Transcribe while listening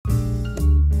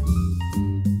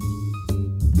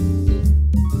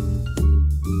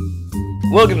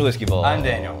Welcome to Whiskey Ball. I'm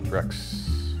Daniel.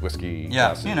 Rex, whiskey, yeah,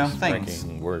 glasses, you know, things.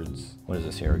 ranking, words. What is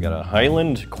this here? We got a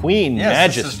Highland Queen yes,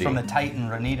 Majesty. This is from the Titan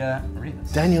Renita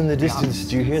Reavis. Daniel in the distance,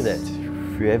 do you hear that?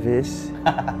 Reavis.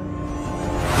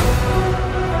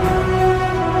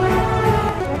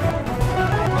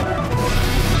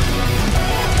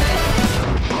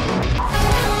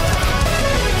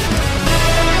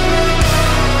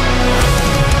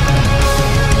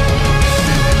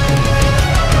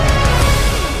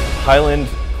 Highland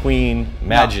Queen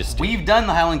Majesty. Now, we've done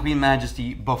the Highland Queen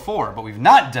Majesty before, but we've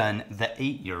not done the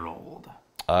 8-year-old.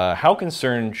 How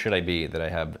concerned should I be that I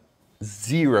have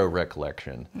zero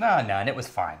recollection? No, and it was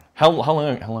fine. How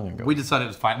long ago? We decided it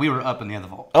was fine. We were up in the other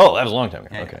vault. Oh, that was a long time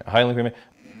ago. Yeah. Okay. Highland Queen.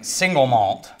 Single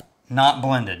malt, not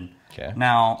blended. Okay.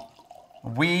 Now,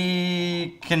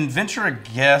 we can venture a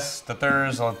guess that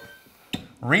there's a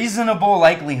reasonable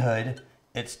likelihood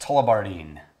it's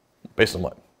Tullibardine. Based on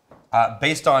what?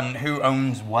 Based on who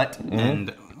owns what and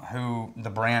who the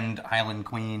brand Highland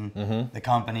Queen, the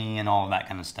company, and all of that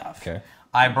kind of stuff. Okay.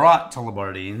 I brought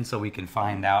Tullibardine so we can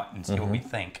find out and see what we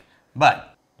think.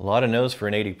 But A lot of no's for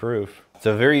an 80 proof. It's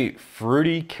a very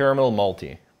fruity caramel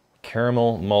malty.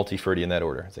 Caramel, malty, fruity in that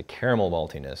order. It's a caramel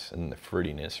maltiness and the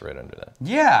fruitiness right under that.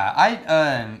 yeah,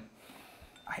 I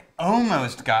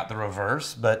almost got the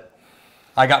reverse, but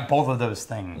I got both of those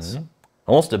things.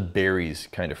 Almost a berries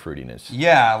kind of fruitiness.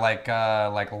 Yeah, like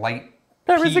light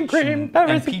Berries and peach cream,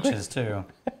 berries and peaches too.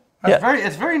 Yeah.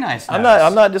 It's very nice. I'm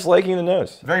not disliking the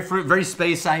nose. Very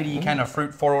Speyside-y, kind of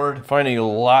fruit forward. Finding a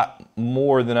lot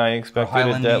more than I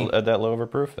expected at that low of a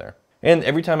proof there. And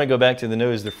every time I go back to the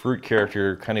nose, the fruit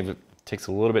character kind of takes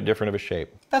a little bit different of a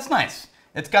shape. That's nice.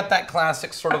 It's got that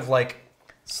classic sort of like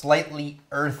slightly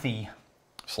earthy,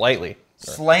 Slightly.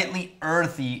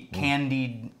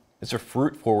 candied. It's a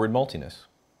fruit forward maltiness.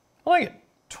 I like it.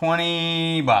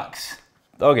 $20.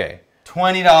 Okay.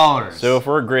 $20. So if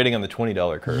we're grading on the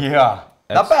 $20 curve. Yeah.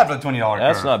 Not bad for the $20 curve.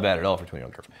 That's not bad at all for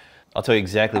 $20 curve. I'll tell you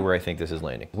exactly where I think this is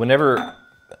landing. Whenever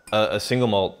a single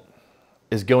malt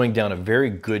is going down a very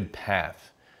good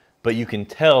path, but you can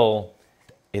tell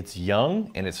it's young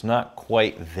and it's not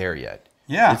quite there yet.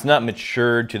 Yeah. It's not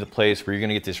matured to the place where you're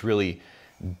gonna get this really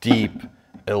deep,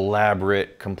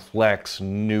 elaborate, complex,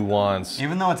 nuance.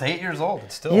 Even though it's 8 years old,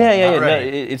 it's still Yeah. not No, ready.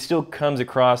 it still comes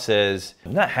across as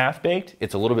not half-baked.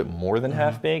 It's a little bit more than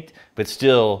half-baked, but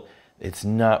still, it's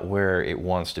not where it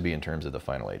wants to be in terms of the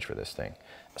final age for this thing.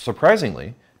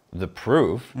 Surprisingly, the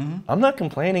proof, I'm not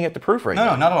complaining at the proof right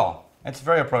now. No, not at all. It's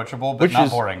very approachable, but not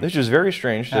boring. Which is very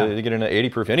strange to get an 80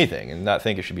 proof anything and not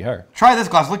think it should be higher. Try this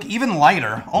glass. Look, even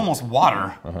lighter, almost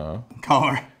water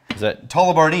color. Is that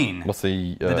Tullibardine. what's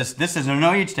the? This is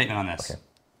no age statement on this. Okay.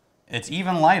 It's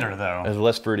even lighter though. It's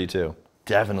less fruity too.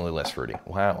 Definitely less fruity.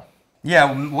 Wow.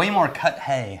 Yeah, way more cut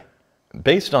hay.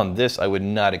 Based on this, I would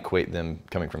not equate them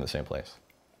coming from the same place.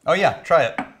 Oh yeah, try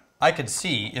it. I could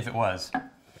see if it was.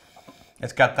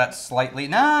 It's got that slightly.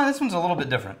 Nah, this one's a little bit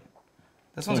different.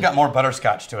 This one's got more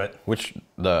butterscotch to it. Which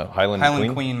the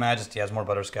Highland Queen Majesty has more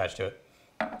butterscotch to it.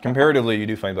 Comparatively, you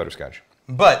do find butterscotch.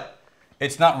 But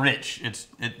it's not rich.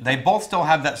 They both still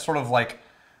have that sort of like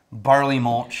barley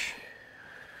mulch,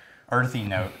 earthy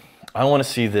note. I want to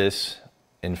see this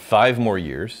in 5 more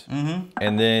years,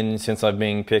 and then since I'm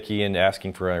being picky and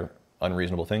asking for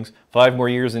unreasonable things, 5 more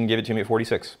years and give it to me at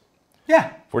 46.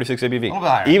 Yeah. 46 ABV. A little bit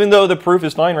higher. Even though the proof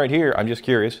is fine right here, I'm just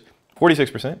curious.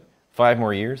 46%, 5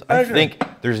 more years. I think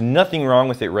there's nothing wrong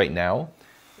with it right now.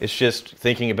 It's just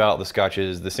thinking about the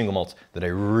scotches, the single malts that I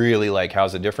really like.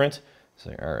 How's it different? It's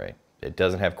like, all right, it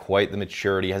doesn't have quite the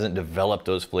maturity, hasn't developed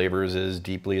those flavors as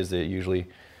deeply as it usually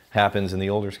happens in the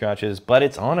older scotches, but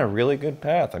it's on a really good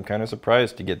path. I'm kind of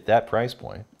surprised to get that price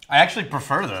point. I actually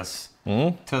prefer this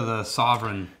to the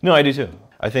Sovereign. No, I do too.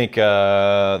 I think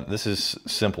this is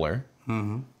simpler.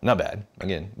 Not bad,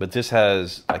 again, but this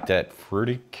has like that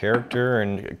fruity character,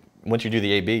 and once you do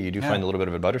the AB, you do find a little bit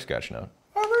of a butterscotch note.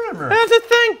 That's a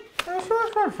thing!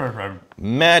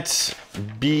 Matt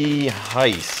B.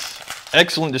 Heiss.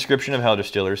 Excellent description of how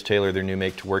distillers tailor their new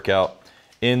make to work out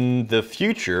in the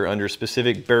future under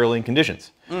specific barreling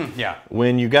conditions. Yeah.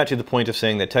 When you got to the point of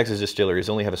saying that Texas distilleries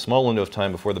only have a small window of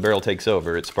time before the barrel takes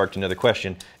over, it sparked another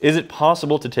question. Is it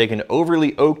possible to take an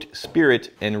overly oaked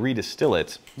spirit and redistill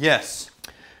it? Yes.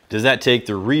 Does that take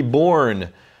the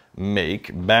reborn make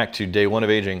back to day 1 of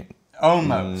aging?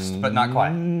 Almost, but not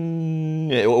quite.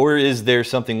 Or is there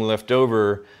something left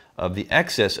over of the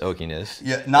excess oakiness?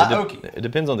 Yeah, not oaky. It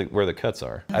depends on where the cuts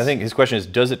are. I think his question is,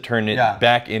 does it turn it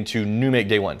back into new make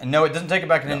day 1? No, it doesn't take it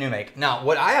back into new make. Now,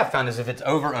 what I have found is if it's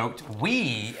over oaked,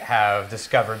 we have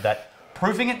discovered that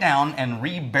proofing it down and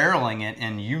re-barreling it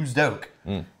in used oak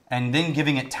and then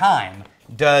giving it time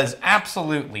does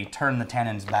absolutely turn the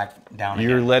tannins back down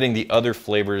You're again. letting the other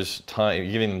flavors time,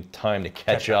 you're giving them time to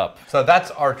catch up. So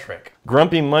that's our trick.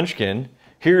 Grumpy Munchkin,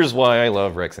 here's why I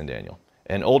love Rex and Daniel.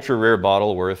 An ultra rare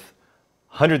bottle worth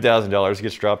 $100,000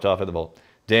 gets dropped off at the vault.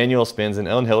 Daniel spends an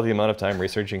unhealthy amount of time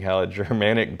researching how a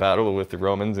Germanic battle with the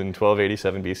Romans in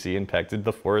 1287 BC impacted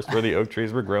the forest where the oak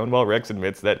trees were grown, while Rex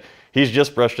admits that he's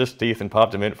just brushed his teeth and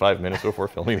popped a mint 5 minutes before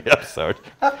filming the episode.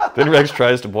 Then Rex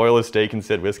tries to boil his steak and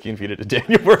said whiskey and feed it to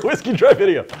Daniel for a whiskey dry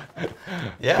video.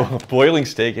 Yeah. Boiling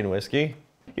steak and whiskey.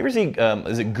 You ever see,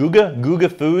 is it Guga?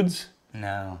 Guga Foods?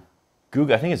 No.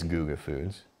 Guga, I think it's Guga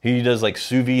Foods. He does like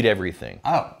sous vide everything.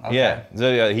 Oh, okay. Yeah,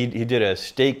 so, he did a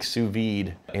steak sous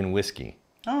vide in whiskey.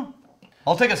 Oh.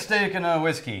 I'll take a steak and a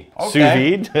whiskey. Okay.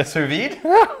 Sous vide? Sous vide?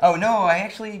 Oh, no, I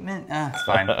actually meant... it's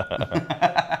fine.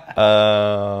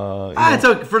 It's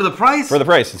okay. For the price? For the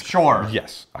price. Sure.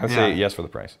 Yes. I'd say yes for the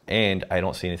price. And I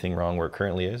don't see anything wrong where it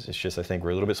currently is. It's just I think we're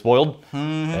a little bit spoiled.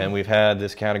 And we've had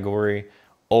this category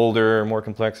older, more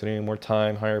complexity, more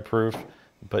time, higher proof.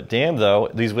 But damn,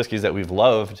 though, these whiskeys that we've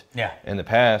loved in the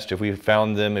past, if we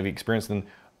found them, if we experienced them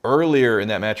earlier in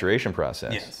that maturation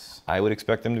process, I would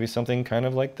expect them to be something kind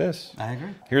of like this. I agree.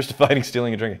 Here's to fighting,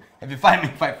 stealing, and drinking. If you fight me,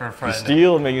 fight for a friend. If you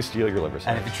steal, may you steal your liver.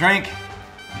 And if you drink,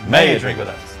 may you drink with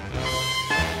us.